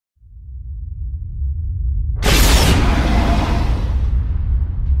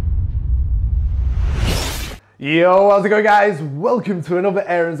Yo, how's it going guys? Welcome to another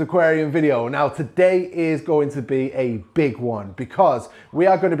Aaron's Aquarium video. Now today is going to be a big one because we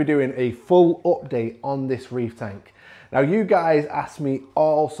are going to be doing a full update on this reef tank. Now you guys asked me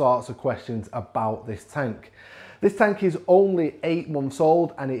all sorts of questions about this tank. This tank is only 8 months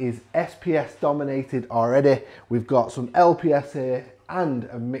old and it is SPS dominated already. We've got some LPS here and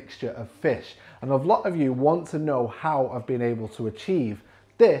a mixture of fish. And a lot of you want to know how I've been able to achieve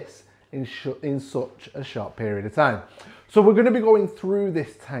this in such a short period of time. So we're going to be going through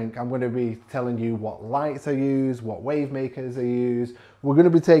this tank. I'm going to be telling you what lights I use, what wave makers I use. We're going to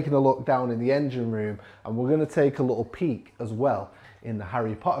be taking a look down in the engine room and we're going to take a little peek as well in the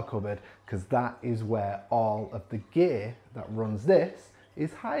Harry Potter cupboard because that is where all of the gear that runs this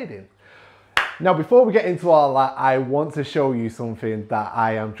is hiding. Now before we get into all that, I want to show you something that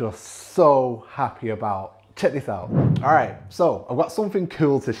I am just so happy about. Check this out. All right, so I've got something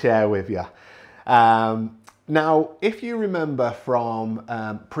cool to share with you. Now, if you remember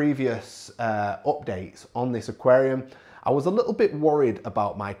from previous updates on this aquarium, I was a little bit worried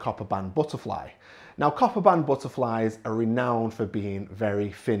about my copper band butterfly. Now, copper band butterflies are renowned for being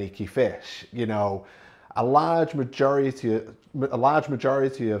very finicky fish. You know, a large majority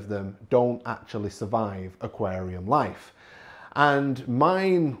of them don't actually survive aquarium life. And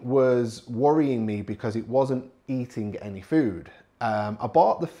mine was worrying me because it wasn't eating any food. I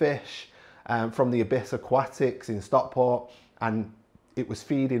bought the fish from the Abyss Aquatics in Stockport and it was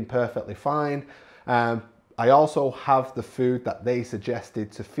feeding perfectly fine. I also have the food that they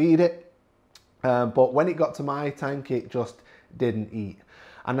suggested to feed it. But when it got to my tank, it just didn't eat.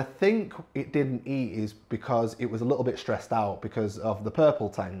 And I think it didn't eat is because it was a little bit stressed out because of the purple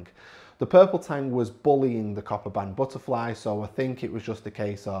tang. The purple tang was bullying the copper band butterfly, so I think it was just a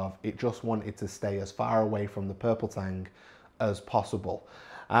case of it just wanted to stay as far away from the purple tang as possible.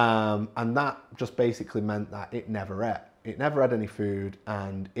 And that just basically meant that it never ate. It never had any food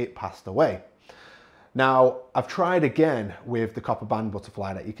and it passed away. Now, I've tried again with the copper band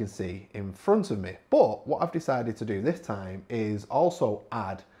butterfly that you can see in front of me, but what I've decided to do this time is also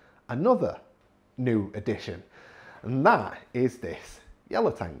add another new addition, and that is this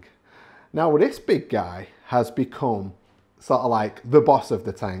yellow tank. Now this big guy has become sort of like the boss of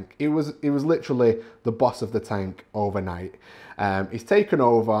the tank. It was literally the boss of the tank overnight. He's taken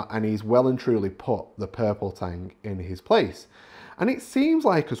over and he's well and truly put the purple tang in his place. And it seems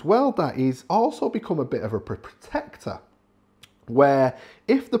like as well that he's also become a bit of a protector, where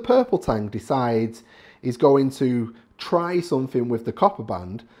if the purple tang decides he's going to try something with the copper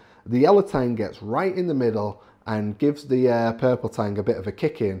band, the yellow tang gets right in the middle and gives the purple tang a bit of a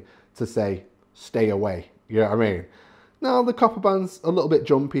kick in to say, stay away, you know what I mean? Now the copper band's a little bit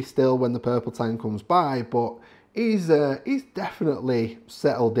jumpy still when the purple tang comes by, but he's definitely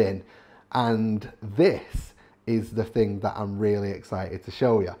settled in, and this is the thing that I'm really excited to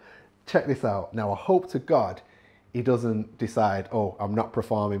show you. Check this out. Now I hope to God he doesn't decide, oh, I'm not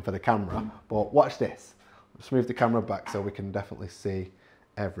performing for the camera, but watch this. Let's move the camera back so we can definitely see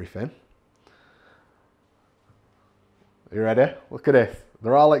everything. You ready? Look at this.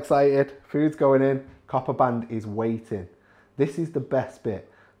 They're all excited, food's going in, copper band is waiting. This is the best bit.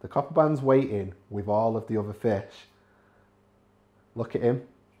 The copper band's waiting with all of the other fish. Look at him.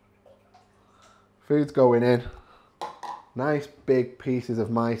 Food's going in. Nice big pieces of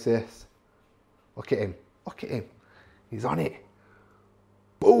mysis. Look at him, look at him. He's on it.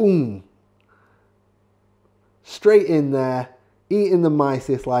 Boom. Straight in there, eating the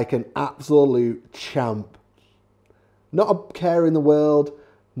mysis like an absolute champ. Not a care in the world,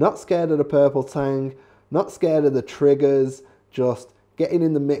 not scared of the purple tang, not scared of the triggers, just getting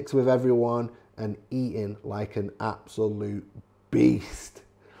in the mix with everyone and eating like an absolute beast.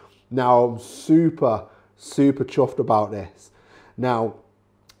 Now I'm super chuffed about this. Now,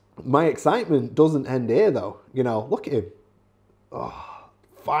 my excitement doesn't end here though. You know, look at him. Oh,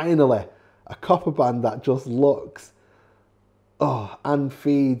 finally, a copper band that just looks and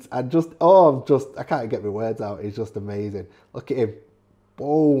feeds and I can't get my words out. It's just amazing. Look at him.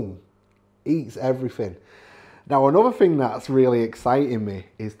 Boom. Eats everything. Now, another thing that's really exciting me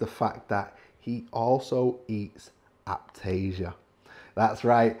is the fact that he also eats Aptasia. That's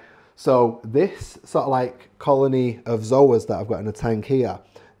right. So this sort of like colony of zoas that I've got in a tank here,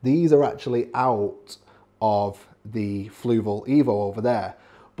 these are actually out of the Fluval Evo over there,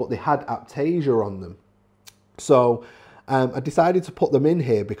 but they had Aptasia on them. So I decided to put them in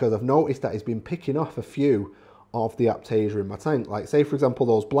here because I've noticed that he's been picking off a few of the Aptasia in my tank. Like say for example,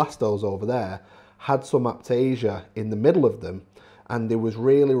 those Blastos over there had some Aptasia in the middle of them and they was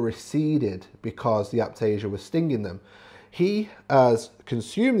really receded because the Aptasia was stinging them. He has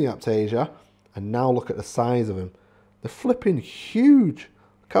consumed the Aptasia And now look at the size of them. They're flipping huge.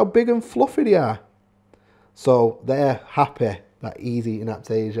 Look how big and fluffy they are. So they're happy that he's eating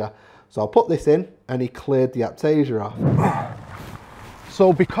Aptasia. So I'll put this in, and he cleared the Aptasia off.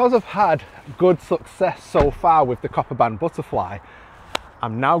 So because I've had good success so far with the copper band butterfly,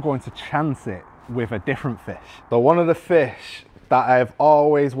 I'm now going to chance it with a different fish. So one of the fish that I've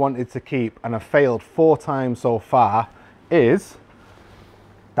always wanted to keep and have failed 4 times so far is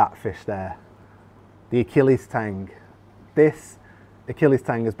that fish there, the Achilles tang. This Achilles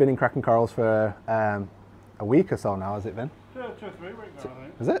tang has been in Kraken Corals for a week or so now, has it been? Yeah, 2 or 3 weeks now, I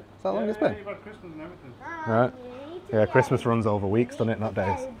think. Is it? Is that long it's been? Yeah, you've had Christmas and everything. Right. Yeah, Christmas runs over weeks, doesn't it? Not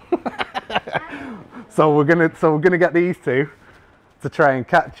days. So we're gonna get these two to try and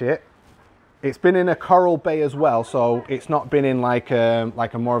catch it. It's been in a coral bay as well, so it's not been in like a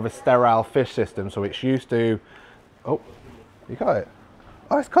more of a sterile fish system. So it's used to. Oh, you caught it.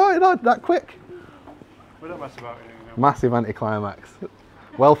 Oh, it's caught it that quick. We don't mess about it, you know. Massive anticlimax.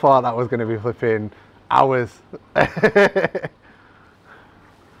 Well thought that was going to be flipping hours. I'm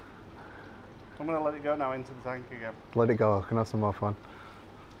going to let it go now into the tank again. Let it go, can have some more fun.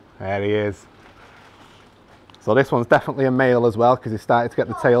 There he is. So this one's definitely a male as well, because he's started to get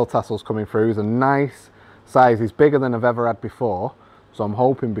the tail tassels coming through. He's a nice size. He's bigger than I've ever had before. So I'm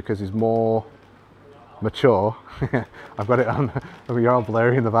hoping because he's more mature. I've got it on, you're all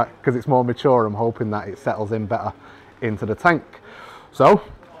blurry in the back. Because it's more mature, I'm hoping that it settles in better into the tank. So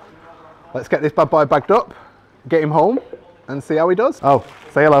let's get this bad boy bagged up, get him home, and see how he does. Oh,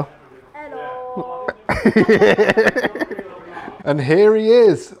 say hello. Hello. And here he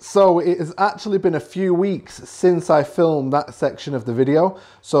is. So it has actually been a few weeks since I filmed that section of the video.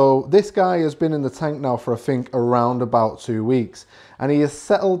 So this guy has been in the tank now for I think around about 2 weeks, and he has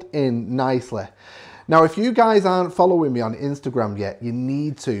settled in nicely. Now, if you guys aren't following me on Instagram yet, you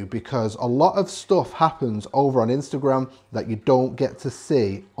need to, because a lot of stuff happens over on Instagram that you don't get to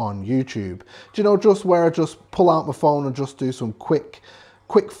see on YouTube. Do you know, just where I just pull out my phone and just do some quick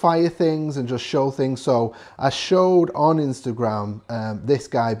fire things and just show things. So I showed on Instagram this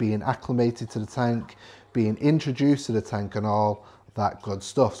guy being acclimated to the tank, being introduced to the tank and all that good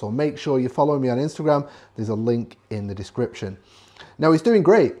stuff. So make sure you follow me on Instagram. There's a link in the description. Now he's doing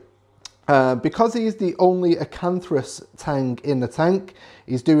great. Because he's the only acanthus tang in the tank,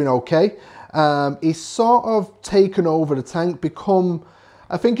 he's doing okay. He's sort of taken over the tank,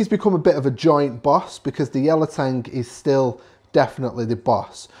 I think he's become a bit of a joint boss, because the yellow tang is still definitely the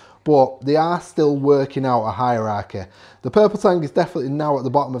boss, but they are still working out a hierarchy. The purple tang is definitely now at the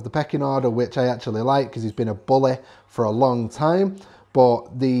bottom of the pecking order, which I actually like because he's been a bully for a long time.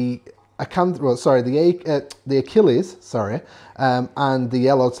 But the Achilles, and the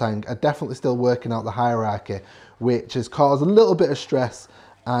yellow tang are definitely still working out the hierarchy, which has caused a little bit of stress,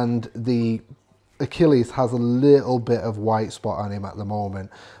 and the Achilles has a little bit of white spot on him at the moment.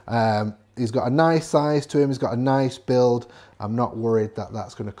 He's got a nice size to him, he's got a nice build. I'm not worried that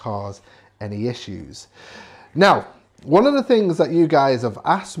that's going to cause any issues. Now, one of the things that you guys have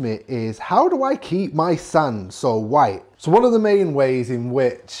asked me is, how do I keep my sand so white? So one of the main ways in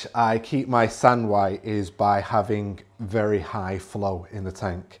which I keep my sand white is by having very high flow in the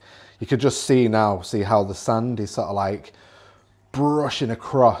tank. You can just see how the sand is sort of like brushing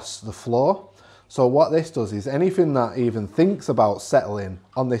across the floor. So what this does is anything that even thinks about settling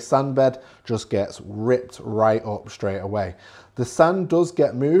on this sand bed just gets ripped right up straight away. The sand does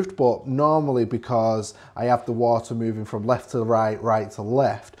get moved, but normally because I have the water moving from left to right, right to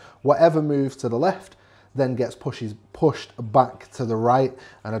left, whatever moves to the left then gets pushed back to the right,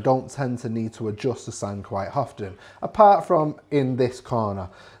 and I don't tend to need to adjust the sand quite often, apart from in this corner.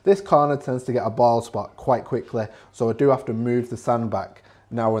 This corner tends to get a bald spot quite quickly, so I do have to move the sand back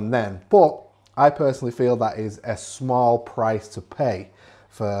now and then. But I personally feel that is a small price to pay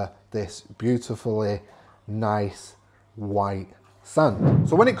for this beautifully nice white sand.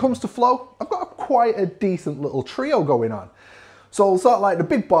 So when it comes to flow, I've got quite a decent little trio going on. So sort of like the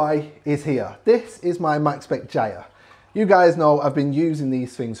big boy is here. This is my Max Spec Jaya. You guys know I've been using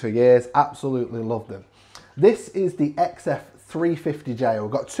these things for years, absolutely love them. This is the XF350 Jaya.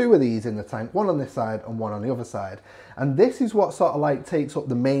 We've got 2 of these in the tank, one on this side and one on the other side. And this is what sort of like takes up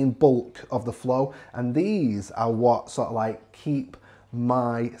the main bulk of the flow, and these are what sort of like keep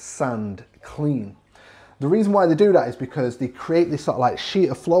my sand clean. The reason why they do that is because they create this sort of like sheet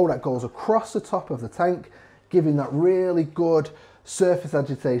of flow that goes across the top of the tank, giving that really good surface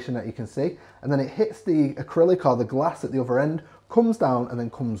agitation that you can see, and then it hits the acrylic or the glass at the other end, comes down and then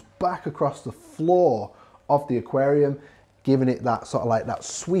comes back across the floor of the aquarium, giving it that sort of like that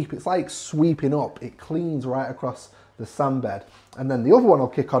sweep. It's like sweeping up. It cleans right across the sand bed. And then the other one will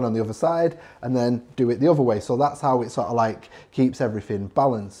kick on the other side and then do it the other way. So that's how it sort of like keeps everything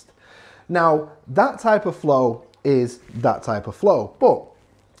balanced. Now, that type of flow is that type of flow, but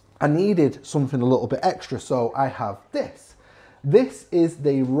I needed something a little bit extra, so I have this. This is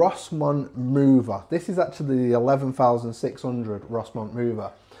the Rossmont mover. This is actually the 11,600 Rossmont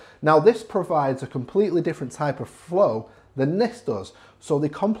mover. Now, this provides a completely different type of flow than this does, so they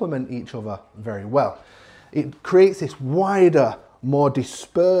complement each other very well. It creates this wider, more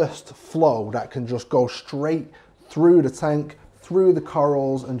dispersed flow that can just go straight through the tank, through the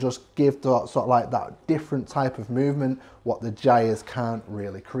corals, and just give that sort of like that different type of movement what the gyres can't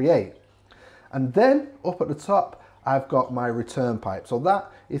really create. And then up at the top, I've got my return pipe. So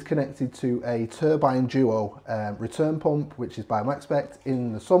that is connected to a turbine duo return pump, which is by MaxSpec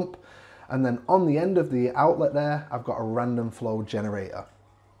in the sump. And then on the end of the outlet there, I've got a random flow generator.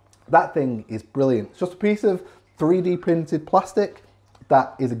 That thing is brilliant. It's just a piece of 3D printed plastic.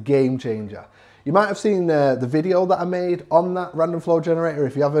 That is a game changer. You might have seen the video that I made on that random flow generator.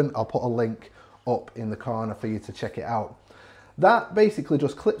 If you haven't, I'll put a link up in the corner for you to check it out. That basically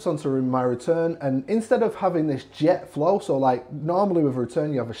just clips onto my return, and instead of having this jet flow, so like normally with a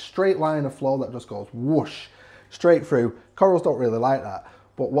return you have a straight line of flow that just goes whoosh straight through. Corals don't really like that,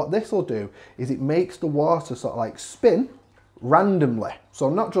 but what this will do is it makes the water sort of like spin randomly. So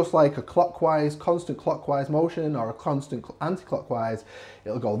not just like a clockwise, constant clockwise motion or a constant anti-clockwise.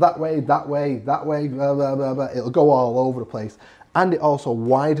 It'll go that way, that way, that way, blah, blah, blah, blah. It'll go all over the place. And it also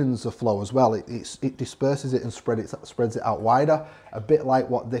widens the flow as well. It disperses it and spreads it out wider, a bit like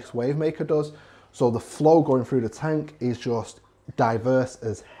what this wave maker does. So the flow going through the tank is just diverse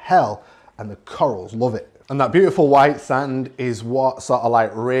as hell, and the corals love it. And that beautiful white sand is what sort of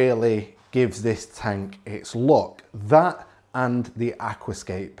like really gives this tank its look. That and the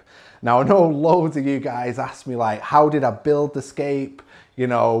aquascape. Now, I know loads of you guys ask me like, how did I build the scape? You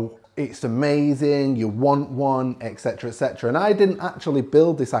know, it's amazing, you want one, etc, etc. And I didn't actually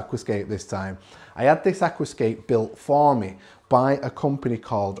build this aquascape this time. I had this aquascape built for me by a company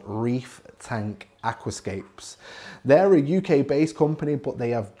called Reef Tank Aquascapes. They're a UK based company, but they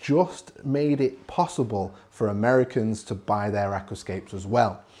have just made it possible for Americans to buy their aquascapes as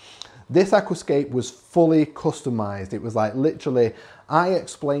well. This aquascape was fully customized. It was like literally, I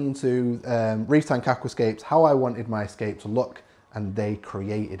explained to Reef Tank Aquascapes how I wanted my escape to look, and they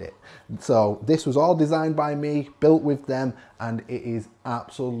created it. So this was all designed by me, built with them, and it is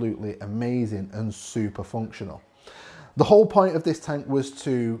absolutely amazing and super functional. The whole point of this tank was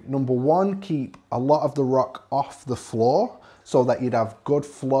to, number one, keep a lot of the rock off the floor so that you'd have good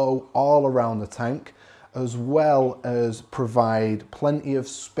flow all around the tank, as well as provide plenty of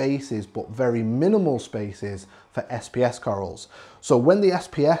spaces, but very minimal spaces for SPS corals. So when the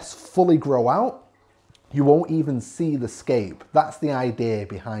SPS fully grow out, you won't even see the scape. That's the idea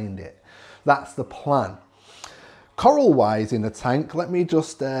behind it. That's the plan. Coral-wise in the tank, let me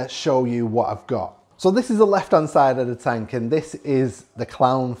just show you what I've got. So this is the left-hand side of the tank, and this is the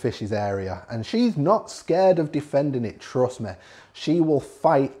clownfish's area. And she's not scared of defending it, trust me. She will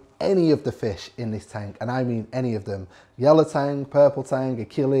fight any of the fish in this tank, and I mean any of them. Yellow tang, purple tang,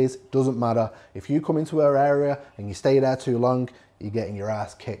 Achilles, doesn't matter. If you come into her area and you stay there too long, you're getting your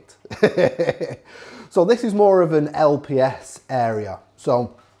ass kicked. So this is more of an LPS area.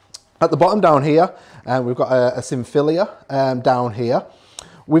 So at the bottom down here, we've got a Symphilia down here.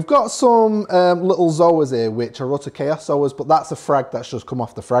 We've got some little zoas here, which are utter chaos zoas, but that's a frag that's just come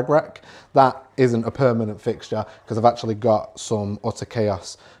off the frag rack. That isn't a permanent fixture because I've actually got some utter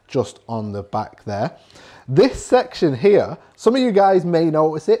chaos just on the back there. This section here, some of you guys may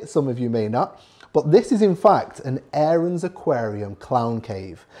notice it, some of you may not, but this is in fact an Aaron's Aquarium clown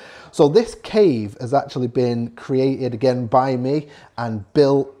cave. So this cave has actually been created again by me and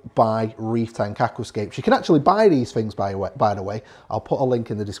built by Reef Tank Aquascapes. You can actually buy these things by the way. I'll put a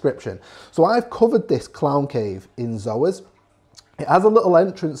link in the description. So I've covered this clown cave in zoas. It has a little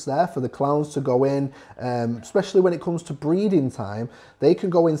entrance there for the clowns to go in, especially when it comes to breeding time. They can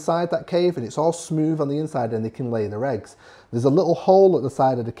go inside that cave and it's all smooth on the inside and they can lay their eggs. There's a little hole at the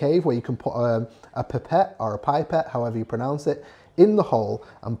side of the cave where you can put a pipette or a pipette, however you pronounce it, in the hole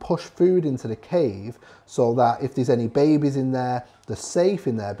and push food into the cave so that if there's any babies in there, they're safe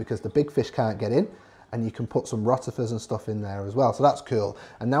in there because the big fish can't get in, and you can put some rotifers and stuff in there as well. So that's cool.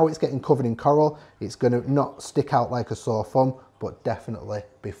 And now it's getting covered in coral. It's going to not stick out like a sore thumb, but definitely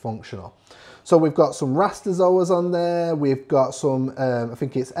be functional. So we've got some Rastazoas on there. We've got some, I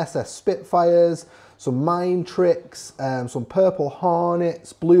think it's SS Spitfires, some Mind Tricks, some Purple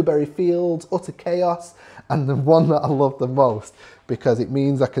Hornets, Blueberry Fields, Utter Chaos, and the one that I love the most because it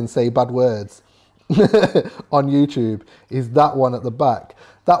means I can say bad words, on YouTube is that one at the back.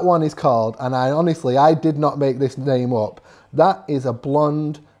 That one is called, and I did not make this name up, that is a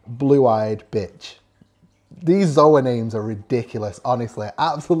blonde, blue-eyed bitch. These Zoa names are ridiculous, honestly,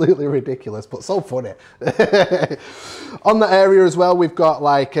 absolutely ridiculous, but so funny. On the area as well, we've got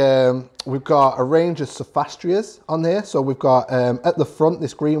like, we've got a range of Sophastrias on here. So we've got, at the front,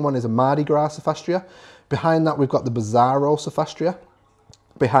 this green one is a Mardi Gras Sophastria. Behind that, we've got the Bizarro Sophastria.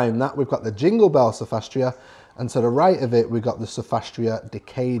 Behind that, we've got the Jingle Bell Sophastria. And to the right of it, we've got the Sophastria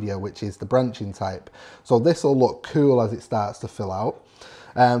Decadia, which is the branching type. So this will look cool as it starts to fill out.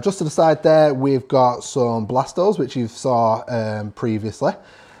 Just to the side there, we've got some Blastos, which you saw previously.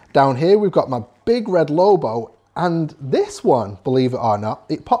 Down here, we've got my big red Lobo, and this one, believe it or not,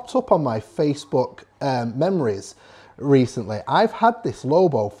 it popped up on my Facebook memories recently. I've had this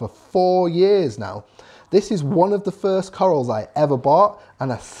Lobo for 4 years now. This is one of the first corals I ever bought,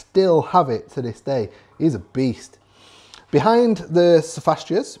 and I still have it to this day. He's a beast. Behind the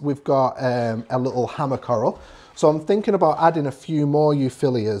Sophastrias, we've got a little hammer coral. So I'm thinking about adding a few more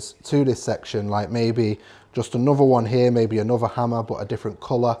euphyllias to this section, like maybe just another one here, maybe another hammer, but a different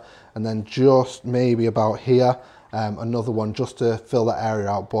color. And then just maybe about here, another one just to fill that area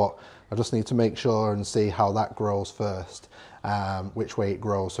out. But I just need to make sure and see how that grows first, which way it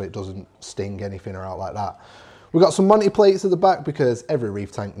grows so it doesn't sting anything or out like that. We've got some Monty plates at the back because every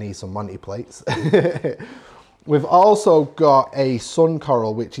reef tank needs some Monty plates. We've also got a sun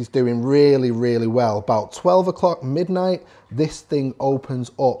coral, which is doing really, really well. About 12 o'clock midnight, this thing opens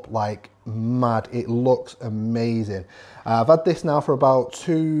up like mad. It looks amazing. I've had this now for about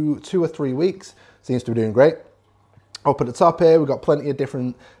two or 3 weeks. Seems to be doing great. Up at the top here, we've got plenty of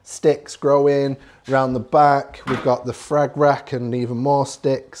different sticks growing. Around the back, we've got the frag rack and even more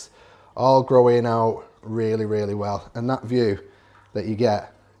sticks, all growing out really, really well. And that view that you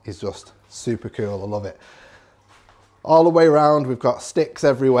get is just super cool. I love it. All the way around, we've got sticks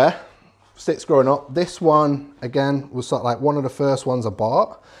everywhere, sticks growing up. This one, again, was sort of like one of the first ones I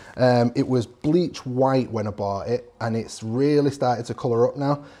bought. It was bleach white when I bought it, and it's really started to colour up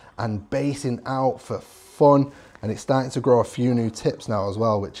now and basing out for fun. And it's starting to grow a few new tips now as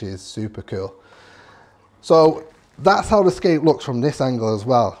well, which is super cool. So that's how the scape looks from this angle as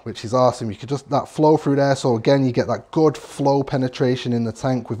well, which is awesome. You could just, that flow through there. So again, you get that good flow penetration in the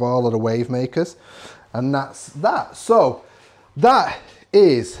tank with all of the wave makers. And that's that. So that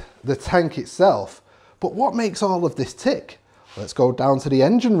is the tank itself. But what makes all of this tick? Let's go down to the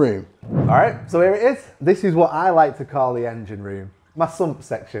engine room. All right, so here it is. This is what I like to call the engine room. My sump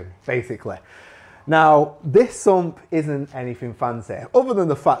section, basically. Now, this sump isn't anything fancy, other than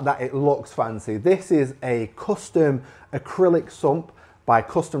the fact that it looks fancy. This is a custom acrylic sump by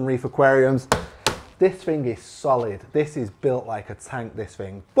Custom Reef Aquariums. This thing is solid. This is built like a tank, this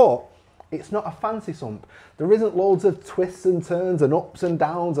thing. But it's not a fancy sump. There isn't loads of twists and turns and ups and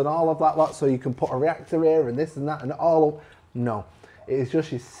downs and all of that lot, so you can put a reactor here and this and that and all of, no. It is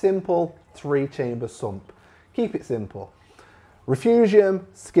just your simple 3-chamber sump. Keep it simple. Refugium,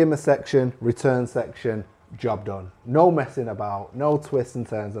 skimmer section, return section, job done. No messing about, no twists and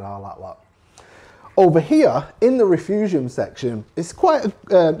turns and all that lot. Over here in the refugium section, it's quite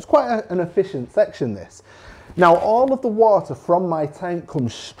an efficient section, this. Now, all of the water from my tank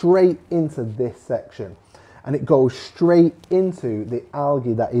comes straight into this section, and it goes straight into the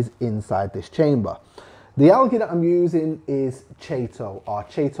algae that is inside this chamber. The algae that I'm using is Chaeto, or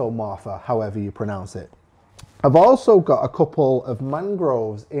Chaetomorpha, however you pronounce it. I've also got a couple of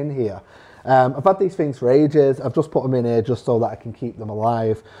mangroves in here. I've had these things for ages. I've just put them in here just so that I can keep them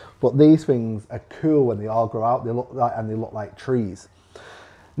alive. But these things are cool when they all grow out. They look like trees.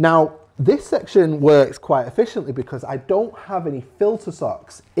 Now, this section works quite efficiently because I don't have any filter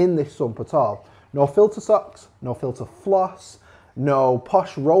socks in this sump at all. No filter socks, no filter floss, no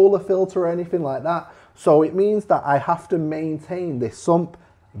posh roller filter or anything like that. So it means that I have to maintain this sump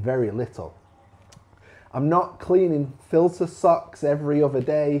very little. I'm not cleaning filter socks every other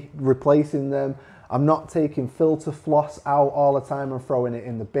day, replacing them. I'm not taking filter floss out all the time and throwing it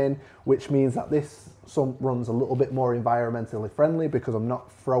in the bin, which means that this sump runs a little bit more environmentally friendly because I'm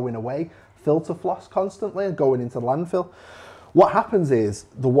not throwing away filter floss constantly and going into landfill. What happens is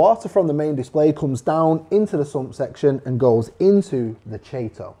the water from the main display comes down into the sump section and goes into the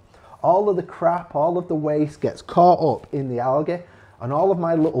Chaeto. All of the crap, all of the waste gets caught up in the algae, and all of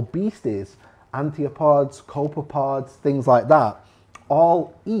my little beasties, anthropods, copepods, things like that,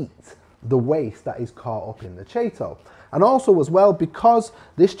 all eat the waste that is caught up in the Chaeto. And also as well, because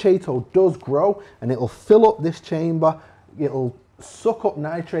this Chaeto does grow and it'll fill up this chamber, it'll suck up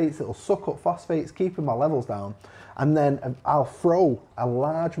nitrates, it'll suck up phosphates, keeping my levels down. And then I'll throw a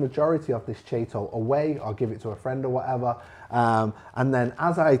large majority of this Chaeto away or give it to a friend or whatever. And then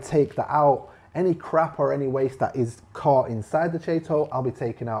as I take that out, any crap or any waste that is caught inside the Chaeto, I'll be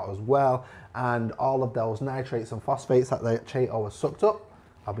taking out as well. And all of those nitrates and phosphates that the Chaeto has sucked up,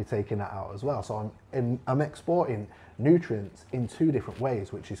 I'll be taking that out as well. So I'm exporting nutrients in 2 different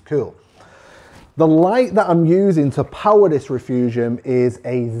ways, which is cool. The light that I'm using to power this refugium is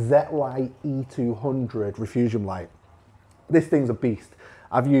a Z-Lite E200 refugium light. This thing's a beast.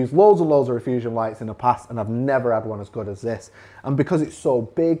 I've used loads and loads of refugium lights in the past and I've never had one as good as this. And because it's so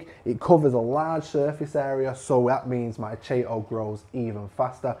big, it covers a large surface area, so that means my Chaeto grows even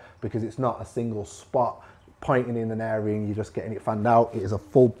faster because it's not a single spot pointing in an area and you're just getting it fanned out. It is a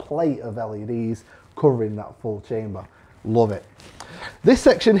full plate of LEDs covering that full chamber. Love it. This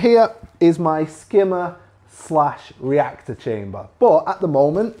section here is my skimmer / reactor chamber, but at the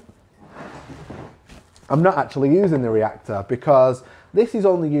moment I'm not actually using the reactor because this is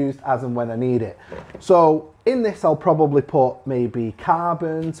only used as and when I need it. So in this I'll probably put maybe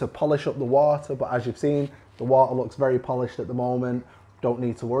carbon to polish up the water, but as you've seen, the water looks very polished at the moment. Don't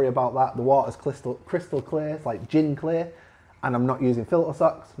need to worry about that. The water's crystal clear, it's like gin clear, and I'm not using filter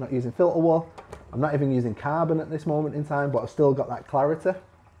socks, I'm not using filter wool, I'm not even using carbon at this moment in time, but I've still got that clarity.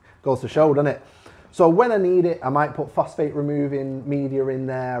 Goes to show, doesn't it? So when I need it, I might put phosphate removing media in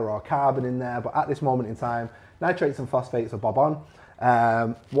there or carbon in there, but at this moment in time, nitrates and phosphates are bob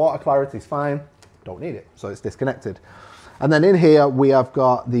on. Water clarity is fine, don't need it, so it's disconnected. And then in here we have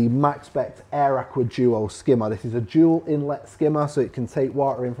got the MaxSpect Air Aqua Duo skimmer. This is a dual inlet skimmer, so it can take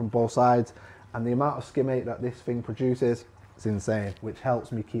water in from both sides, and the amount of skimmate that this thing produces is insane, which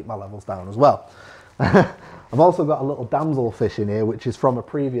helps me keep my levels down as well. I've also got a little damselfish in here, which is from a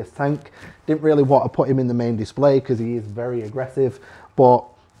previous tank. Didn't really want to put him in the main display because he is very aggressive, but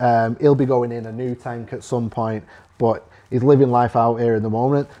he'll be going in a new tank at some point, but he's living life out here in the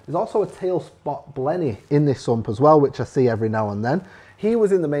moment. There's also a tail spot blenny in this sump as well, which I see every now and then. He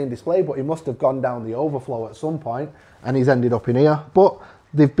was in the main display, but he must have gone down the overflow at some point and he's ended up in here. But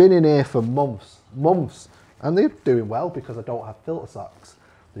they've been in here for months, and they're doing well because I don't have filter socks.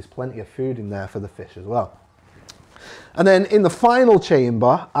 There's plenty of food in there for the fish as well. And then in the final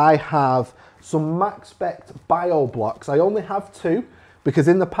chamber, I have some MaxSpect bio blocks. I only have 2 because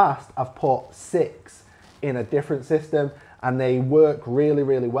in the past I've put 6 in a different system and they work really,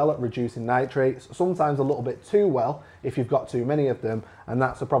 really well at reducing nitrates, sometimes a little bit too well if you've got too many of them, and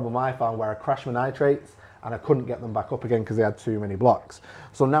that's a problem I found where I crashed my nitrates and I couldn't get them back up again because they had too many blocks.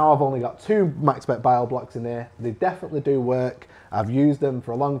 So now I've only got 2 MaxSpect bio blocks in there. They definitely do work. I've used them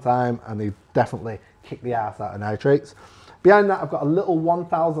for a long time and they definitely kick the ass out of nitrates. Behind that, I've got a little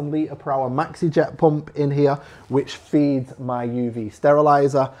 1,000 litre per hour MaxiJet pump in here, which feeds my UV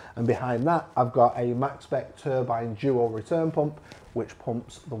sterilizer. And behind that, I've got a MaxSpect Turbine Duo return pump, which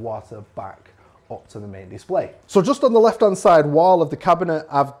pumps the water back up to the main display. So just on the left-hand side wall of the cabinet,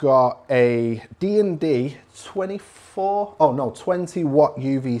 I've got a D&D 20 watt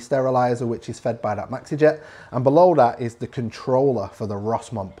UV sterilizer, which is fed by that MaxiJet. And below that is the controller for the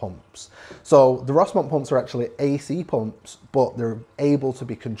Rossmont pumps. So the Rossmont pumps are actually AC pumps, but they're able to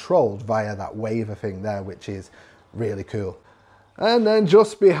be controlled via that waver thing there, which is really cool. And then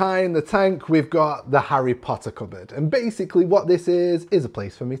just behind the tank, we've got the Harry Potter cupboard. And basically what this is a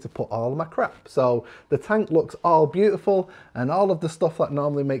place for me to put all of my crap. So the tank looks all beautiful and all of the stuff that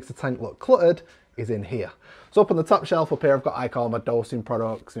normally makes the tank look cluttered is in here. So up on the top shelf up here, I've got all my dosing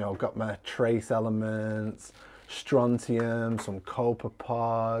products. You know, I've got my trace elements, strontium, some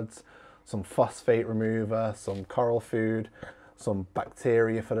copepods, some phosphate remover, some coral food, some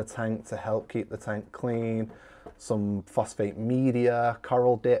bacteria for the tank to help keep the tank clean, some phosphate media,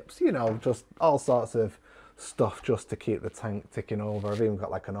 coral dips, you know, just all sorts of stuff just to keep the tank ticking over. I've even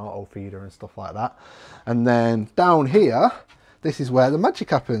got like an auto feeder and stuff like that. And then down here, this is where the magic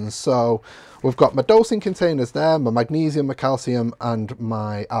happens. So we've got my dosing containers there, my magnesium, my calcium, and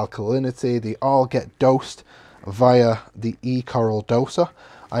my alkalinity. They all get dosed via the eCoral doser.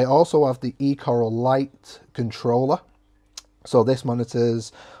 I also have the eCoral Light controller. So this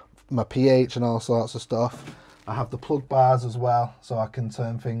monitors my pH and all sorts of stuff. I have the plug bars as well, so I can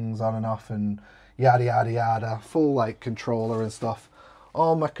turn things on and off and yada yada yada. Full like controller and stuff.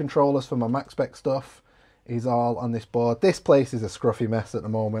 All my controllers for my MaxSpect stuff is all on this board. This place is a scruffy mess at the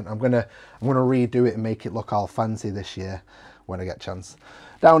moment. I'm gonna redo it and make it look all fancy this year when I get a chance.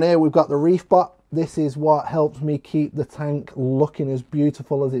 Down here we've got the Reef bot. This is what helps me keep the tank looking as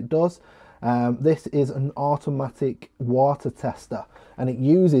beautiful as it does. This is an automatic water tester and it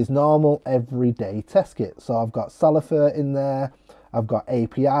uses normal everyday test kits. So I've got Salifer in there, I've got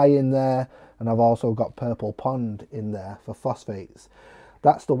API in there, and I've also got Purple Pond in there for phosphates.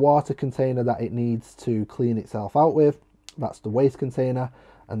 That's the water container that it needs to clean itself out with. That's the waste container,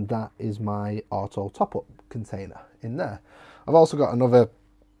 and that is my auto top-up container in there. I've also got another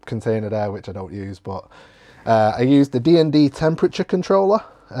container there which I don't use, but I use the D&D temperature controller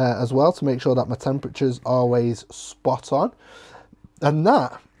as well to make sure that my temperature's always spot on. And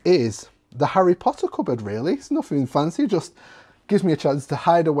that is the Harry Potter cupboard, really. It's nothing fancy, just gives me a chance to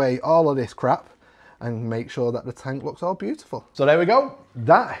hide away all of this crap and make sure that the tank looks all beautiful. So there we go.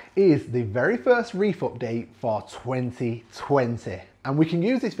 That is the very first Reef update for 2020. And we can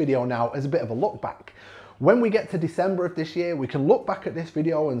use this video now as a bit of a look back. When we get to December of this year, we can look back at this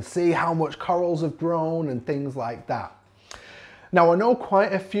video and see how much corals have grown and things like that. Now, I know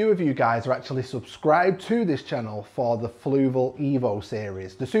quite a few of you guys are actually subscribed to this channel for the Fluval Evo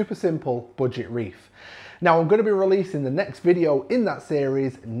series, the super simple budget reef. Now, I'm going to be releasing the next video in that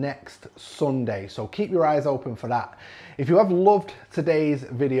series next Sunday, so keep your eyes open for that. If you have loved today's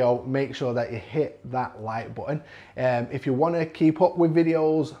video, make sure that you hit that like button. If you want to keep up with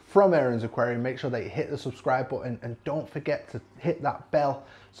videos from Aaron's Aquarium, make sure that you hit the subscribe button, and don't forget to hit that bell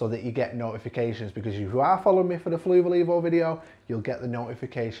so that you get notifications, because if you are following me for the Fluval Evo video, you'll get the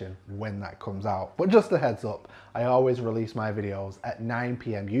notification when that comes out. But just a heads up, I always release my videos at 9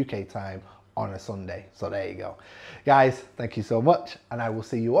 PM UK time on a Sunday. So there you go. Guys, thank you so much, and I will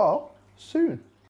see you all soon.